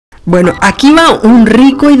Bueno, aquí va un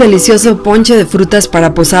rico y delicioso ponche de frutas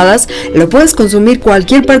para posadas. Lo puedes consumir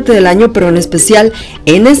cualquier parte del año, pero en especial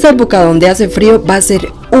en esta época donde hace frío va a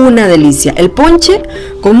ser una delicia. El ponche,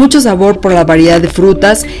 con mucho sabor por la variedad de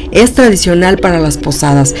frutas, es tradicional para las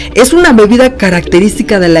posadas. Es una bebida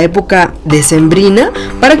característica de la época decembrina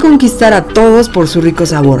para conquistar a todos por su rico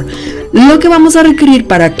sabor. Lo que vamos a requerir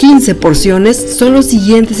para 15 porciones son los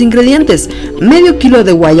siguientes ingredientes: medio kilo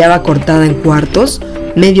de guayaba cortada en cuartos,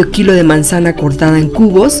 medio kilo de manzana cortada en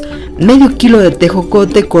cubos, medio kilo de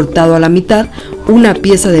tejocote cortado a la mitad, una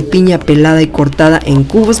pieza de piña pelada y cortada en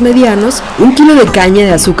cubos medianos, un kilo de caña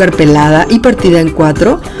de azúcar pelada y partida en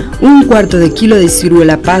 4, un cuarto de kilo de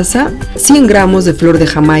ciruela pasa, 100 gramos de flor de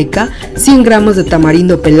Jamaica, 100 gramos de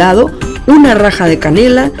tamarindo pelado, una raja de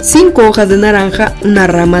canela, 5 hojas de naranja, una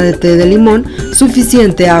rama de té de limón,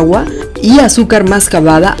 suficiente agua y azúcar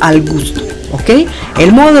mascabada al gusto. ¿Ok?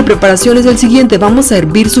 El modo de preparación es el siguiente: vamos a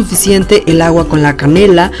hervir suficiente el agua con la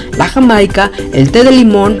canela, la jamaica, el té de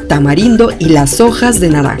limón, tamarindo y las hojas de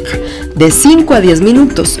naranja, de 5 a 10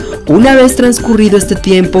 minutos. Una vez transcurrido este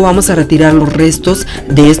tiempo, vamos a retirar los restos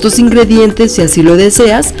de estos ingredientes si así lo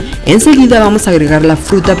deseas. Enseguida vamos a agregar la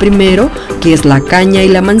fruta primero, que es la caña y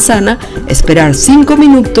la manzana, esperar 5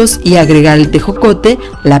 minutos y agregar el tejocote,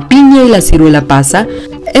 la piña y la ciruela pasa.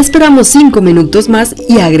 Esperamos 5 minutos más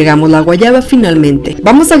y agregamos la guayaba finalmente.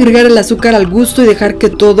 Vamos a agregar el azúcar al gusto y dejar que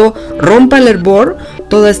todo rompa el hervor,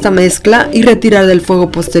 toda esta mezcla, y retirar del fuego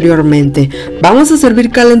posteriormente. Vamos a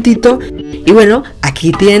servir calentito. Y bueno,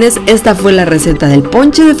 aquí tienes, esta fue la receta del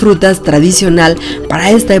ponche de frutas tradicional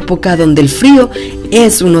para esta época donde el frío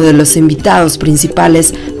es uno de los invitados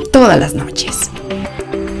principales todas las noches.